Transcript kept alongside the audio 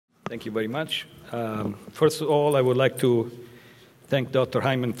Thank you very much. First of all, I would like to thank Dr.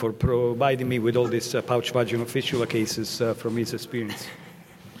 Hyman for providing me with all these pouch vaginal fistula cases from his experience.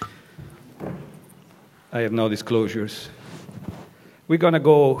 I have no disclosures. We're going to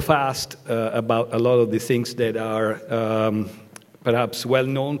go fast about a lot of the things that are perhaps well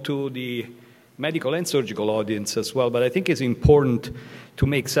known to the medical and surgical audience as well, but I think it's important to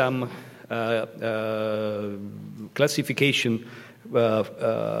make some classification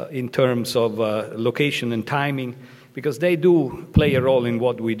in terms of location and timing, because they do play a role in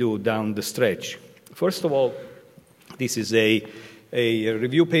what we do down the stretch. First of all, this is a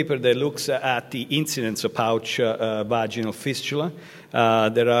review paper that looks at the incidence of pouch vaginal fistula.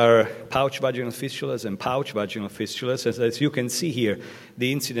 There are pouch vaginal fistulas and pouch vaginal fistulas. As you can see here,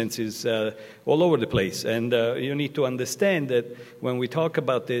 the incidence is all over the place. And you need to understand that when we talk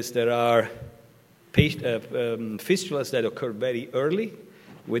about this, there are fistulas that occur very early,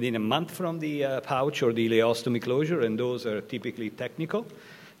 within a month from the pouch or the ileostomy closure, and those are typically technical.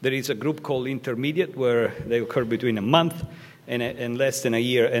 There is a group called intermediate, where they occur between a month and less than a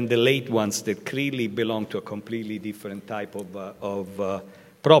year, and the late ones that clearly belong to a completely different type of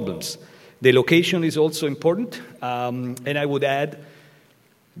problems. The location is also important, and I would add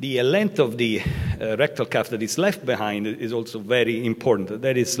the length of the rectal cuff that is left behind is also very important.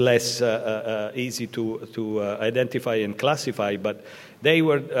 That is less easy to identify and classify, but they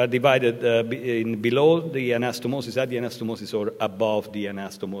were divided in below the anastomosis, at the anastomosis, or above the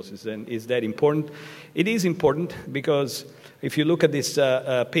anastomosis. And is that important? It is important because if you look at this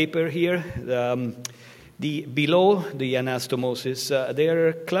paper here, the below the anastomosis, they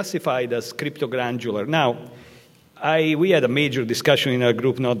are classified as cryptograndular. Now, we had a major discussion in our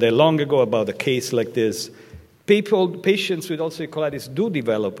group not that long ago about a case like this. Patients with ulcerative colitis do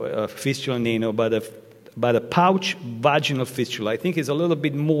develop a fistula in ano, but a pouch vaginal fistula, I think, is a little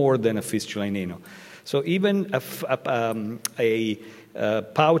bit more than a fistula in ano. So even a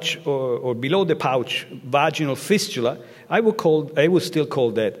pouch or below the pouch vaginal fistula, I would still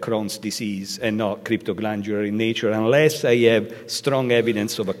call that Crohn's disease and not cryptoglandular in nature, unless I have strong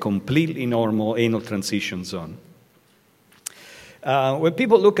evidence of a completely normal anal transition zone. When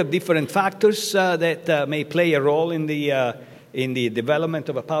people look at different factors that may play a role in the development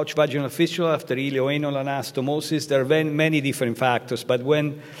of a pouch vaginal fistula after ileoanal anastomosis, there are many different factors. But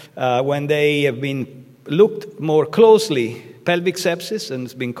when they have been looked more closely, pelvic sepsis, and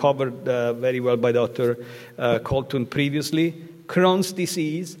it's been covered very well by Dr. Colton previously, Crohn's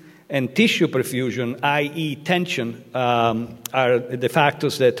disease, and tissue perfusion, i.e. tension, are the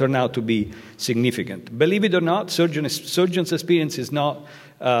factors that turn out to be significant. Believe it or not, surgeon's experience was not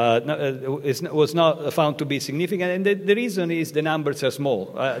found to be significant, and the reason is the numbers are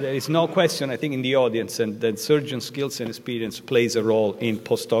small. There is no question, I think, in the audience, and that surgeon skills and experience plays a role in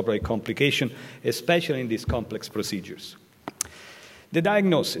postoperative complication, especially in these complex procedures. The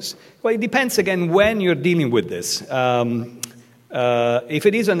diagnosis. Well, it depends, again, when you're dealing with this. If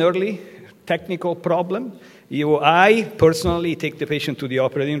it is an early technical problem, I personally take the patient to the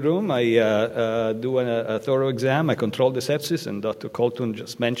operating room. I do a thorough exam. I control the sepsis, and Dr. Colton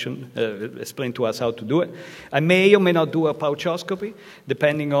just explained to us how to do it. I may or may not do a pouchoscopy,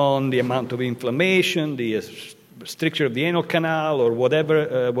 depending on the amount of inflammation, the stricture of the anal canal, or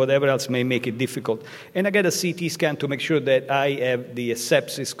whatever else may make it difficult. And I get a CT scan to make sure that I have the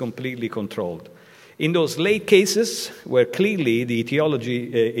sepsis completely controlled. In those late cases, where clearly the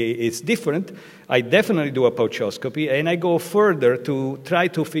etiology is different, I definitely do a pouchoscopy, and I go further to try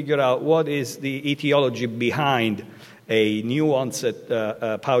to figure out what is the etiology behind a new onset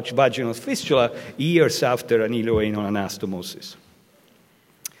pouch vaginal fistula years after an ileoanal anastomosis.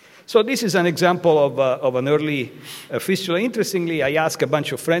 So this is an example of an early fistula. Interestingly, I asked a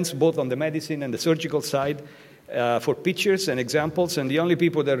bunch of friends, both on the medicine and the surgical side, for pictures and examples, and the only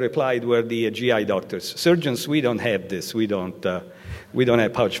people that replied were the GI doctors. Surgeons, we don't have this. We don't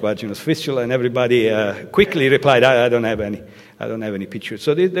have pouch vaginal fistula, and everybody quickly replied, I don't have any pictures.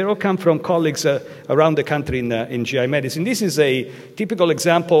 So they all come from colleagues around the country in GI medicine. This is a typical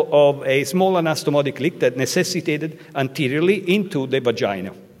example of a small anastomotic leak that necessitated anteriorly into the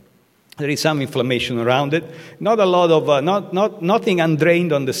vagina. There is some inflammation around it. Not a lot of, nothing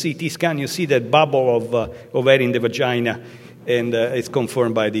undrained on the CT scan. You see that bubble of air in the vagina, and it's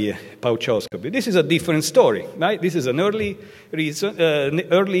confirmed by the pouchoscopy. This is a different story, right? This is an early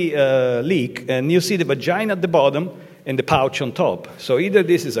leak, and you see the vagina at the bottom and the pouch on top. So either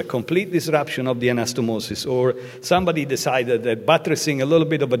this is a complete disruption of the anastomosis, or somebody decided that buttressing a little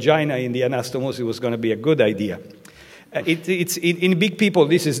bit of vagina in the anastomosis was going to be a good idea. In big people,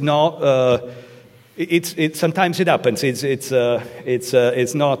 this is not Sometimes it happens. It's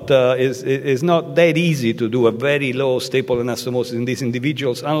not that easy to do a very low staple anastomosis in these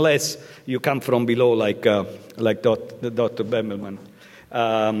individuals unless you come from below, like Dr. Bemmelman.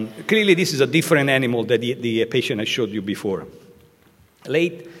 Clearly, this is a different animal than the patient I showed you before.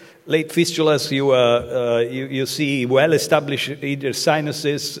 Late fistulas, you see well-established either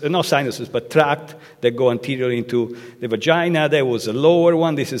sinuses, not sinuses, but tract that go anterior into the vagina. There was a lower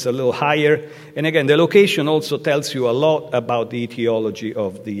one. This is a little higher. And again, the location also tells you a lot about the etiology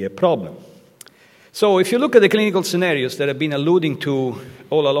of the problem. So if you look at the clinical scenarios that I've been alluding to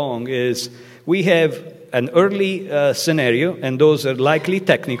all along, is we have an early scenario, and those are likely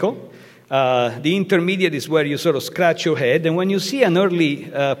technical. The intermediate is where you sort of scratch your head. And when you see an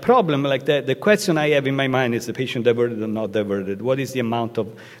early problem like that, the question I have in my mind is the patient diverted or not diverted? What is the amount of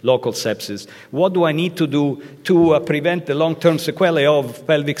local sepsis? What do I need to do to prevent the long-term sequelae of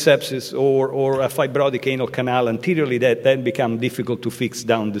pelvic sepsis or a fibrotic anal canal anteriorly that then become difficult to fix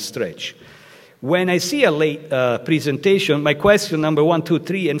down the stretch? When I see a late presentation, my question number 1, 2,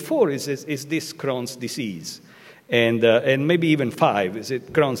 3, and 4 is this Crohn's disease? And maybe even 5, is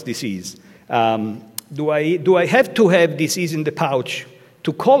it Crohn's disease? Do I have to have disease in the pouch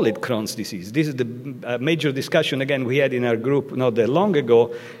to call it Crohn's disease? This is the major discussion, again, we had in our group not that long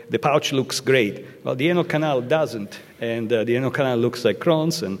ago. The pouch looks great. Well, the anal canal doesn't, and the anal canal looks like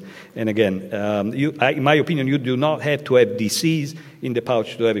Crohn's. And again, in my opinion, you do not have to have disease in the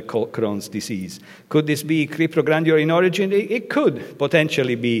pouch to have it called Crohn's disease. Could this be cryptograndular in origin? It could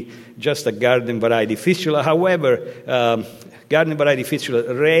potentially be just a garden variety fistula. However, garden variety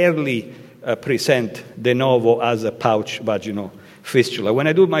fistula rarely present de novo as a pouch vaginal fistula. When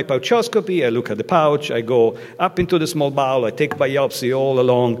I do my pouchoscopy, I look at the pouch, I go up into the small bowel, I take biopsy all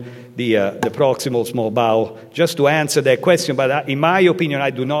along the proximal small bowel, just to answer that question. But in my opinion,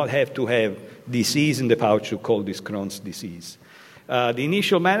 I do not have to have disease in the pouch to call this Crohn's disease. The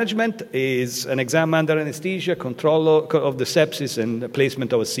initial management is an exam under anesthesia, control of the sepsis, and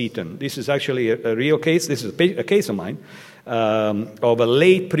placement of a ceton. This is actually a real case. This is a case of mine of a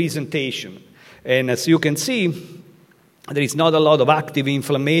late presentation. And as you can see, there is not a lot of active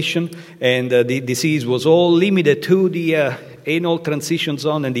inflammation, and the disease was all limited to the anal transition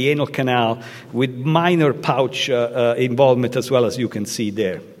zone and the anal canal with minor pouch involvement as well, as you can see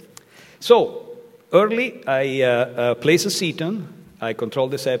there. So early, I place a ceton, I control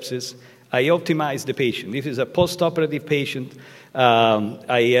the sepsis, I optimize the patient. If it's a post-operative patient,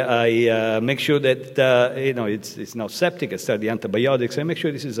 I make sure that it's not septic. I start the antibiotics. I make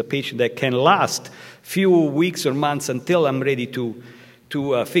sure this is a patient that can last few weeks or months until I'm ready to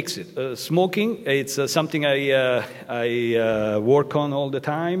fix it. Smoking, it's something I work on all the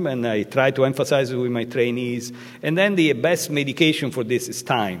time, and I try to emphasize it with my trainees. And then the best medication for this is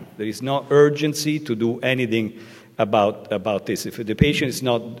time. There is no urgency to do anything about this. If the patient is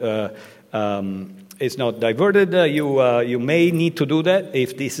not diverted, you may need to do that.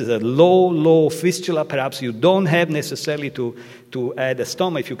 If this is a low fistula, perhaps you don't have necessarily to add a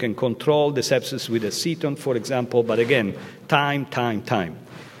stoma if you can control the sepsis with a ceton, for example. But again, time.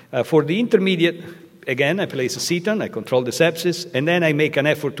 For the intermediate, again, I place a ceton, I control the sepsis, and then I make an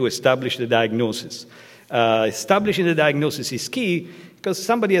effort to establish the diagnosis. Establishing the diagnosis is key, because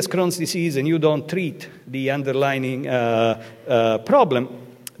somebody has Crohn's disease and you don't treat the underlying problem,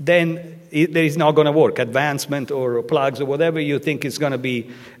 then there is not going to work. Advancement or plugs or whatever you think is going to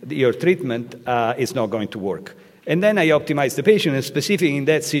be your treatment is not going to work. And then I optimize the patient, and specifically in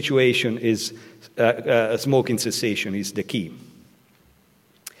that situation is smoking cessation is the key.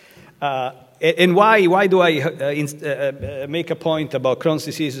 And why do I make a point about Crohn's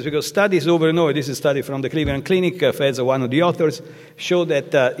disease? Because studies over and over, this is a study from the Cleveland Clinic, Fez, one of the authors, show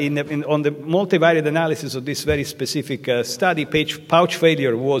that on the multivariate analysis of this very specific study, pouch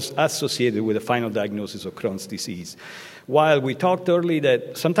failure was associated with a final diagnosis of Crohn's disease. While we talked earlier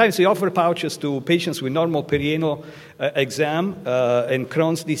that sometimes we offer pouches to patients with normal perianal exam and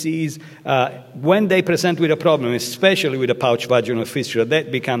Crohn's disease, when they present with a problem, especially with a pouch vaginal fistula,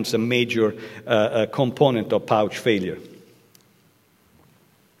 that becomes a major component of pouch failure.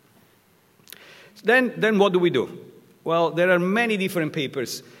 Then what do we do? Well, there are many different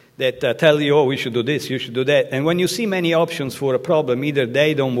papers that tell you, oh, we should do this, you should do that. And when you see many options for a problem, either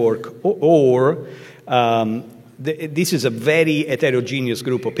they don't work or this is a very heterogeneous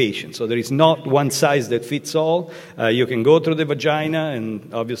group of patients. So there is not one size that fits all. You can go through the vagina,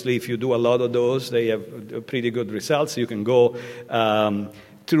 and obviously if you do a lot of those, they have pretty good results. You can go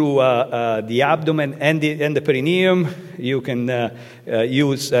through the abdomen and the perineum. You can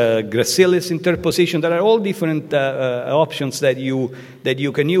use gracilis interposition. There are all different options that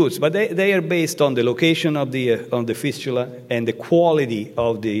you can use, but they are based on the location of the fistula and the quality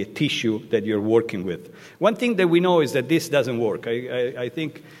of the tissue that you're working with. One thing that we know is that this doesn't work. I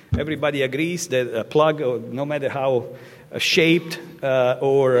think everybody agrees that a plug, no matter how shaped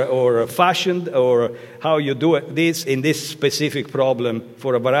or fashioned or how you do it, in this specific problem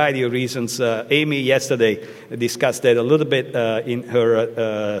for a variety of reasons. Amy yesterday discussed that a little bit in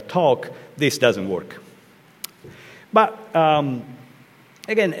her talk. This doesn't work. But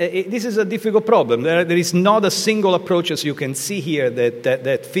again, this is a difficult problem. There is not a single approach, as you can see here,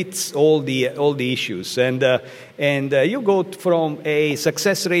 that fits all the issues. And you go from a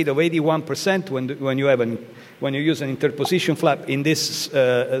success rate of 81% when you use an interposition flap in this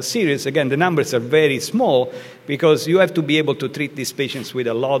series. Again, the numbers are very small because you have to be able to treat these patients with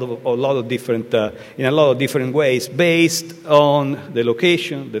in a lot of different ways based on the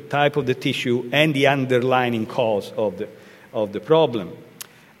location, the type of the tissue, and the underlying cause of the problem.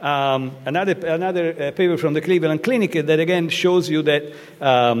 Another paper from the Cleveland Clinic that again shows you that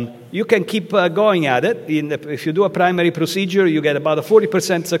you can keep going at it. If you do a primary procedure, you get about a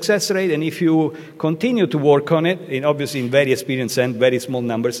 40% success rate, and if you continue to work on it, obviously in very experienced and very small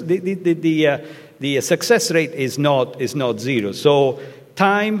numbers, the success rate is not zero. So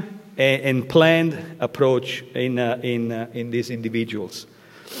time and planned approach in these individuals.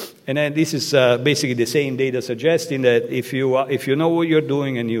 And then this is basically the same data suggesting that if you know what you're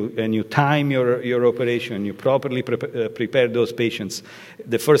doing and you time your operation and you properly prepare those patients,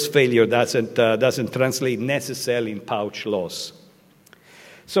 the first failure doesn't translate necessarily in pouch loss.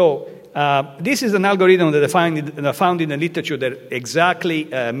 So this is an algorithm that I found in the literature that exactly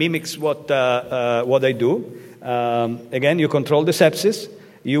mimics what I do. Again, you control the sepsis.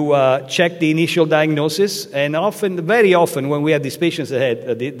 You check the initial diagnosis, and very often, when we have these patients that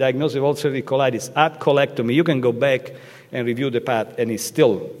had the diagnosis of ulcerative colitis at colectomy, you can go back and review the path, and it's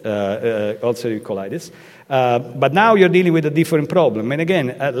still ulcerative colitis. But now you're dealing with a different problem. And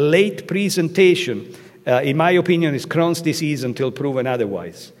again, a late presentation, in my opinion, is Crohn's disease until proven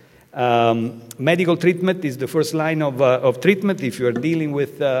otherwise. Medical treatment is the first line of treatment if you're dealing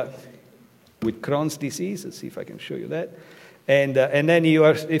with Crohn's disease. Let's see if I can show you that. And then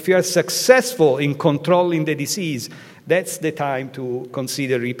if you are successful in controlling the disease, that's the time to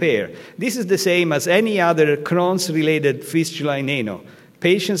consider repair. This is the same as any other Crohn's-related fistula in ano.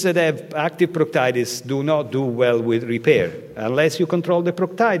 Patients that have active proctitis do not do well with repair. Unless you control the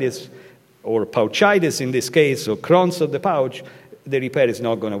proctitis, or pouchitis in this case, or Crohn's of the pouch, the repair is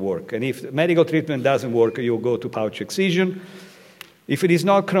not going to work. And if medical treatment doesn't work, you'll go to pouch excision. If it is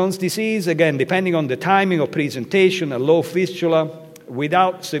not Crohn's disease, again, depending on the timing of presentation, a low fistula,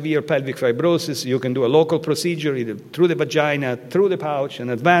 without severe pelvic fibrosis, you can do a local procedure either through the vagina, through the pouch, an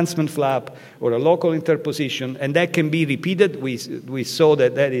advancement flap, or a local interposition, and that can be repeated. We saw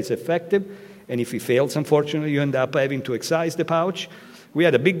that is effective, and if it fails, unfortunately, you end up having to excise the pouch. We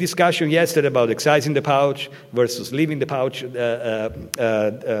had a big discussion yesterday about excising the pouch versus leaving the pouch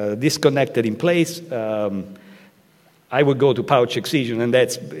disconnected in place. I would go to pouch excision, and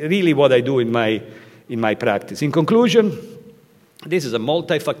that's really what I do in my practice. In conclusion, this is a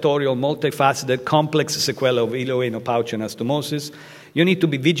multifactorial, multifaceted, complex sequela of ileoanal pouch anastomosis. You need to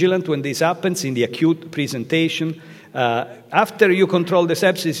be vigilant when this happens in the acute presentation. After you control the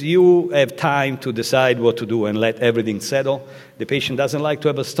sepsis, you have time to decide what to do and let everything settle. The patient doesn't like to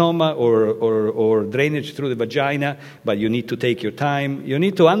have a stoma or drainage through the vagina, but you need to take your time. You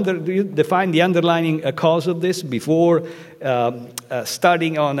need to define the underlying cause of this before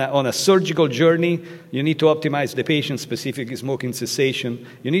starting on a surgical journey. You need to optimize the patient-specific smoking cessation.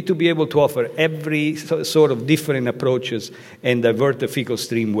 You need to be able to offer every sort of different approaches and divert the fecal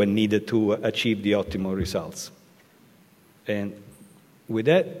stream when needed to achieve the optimal results. And with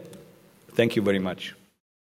that, thank you very much.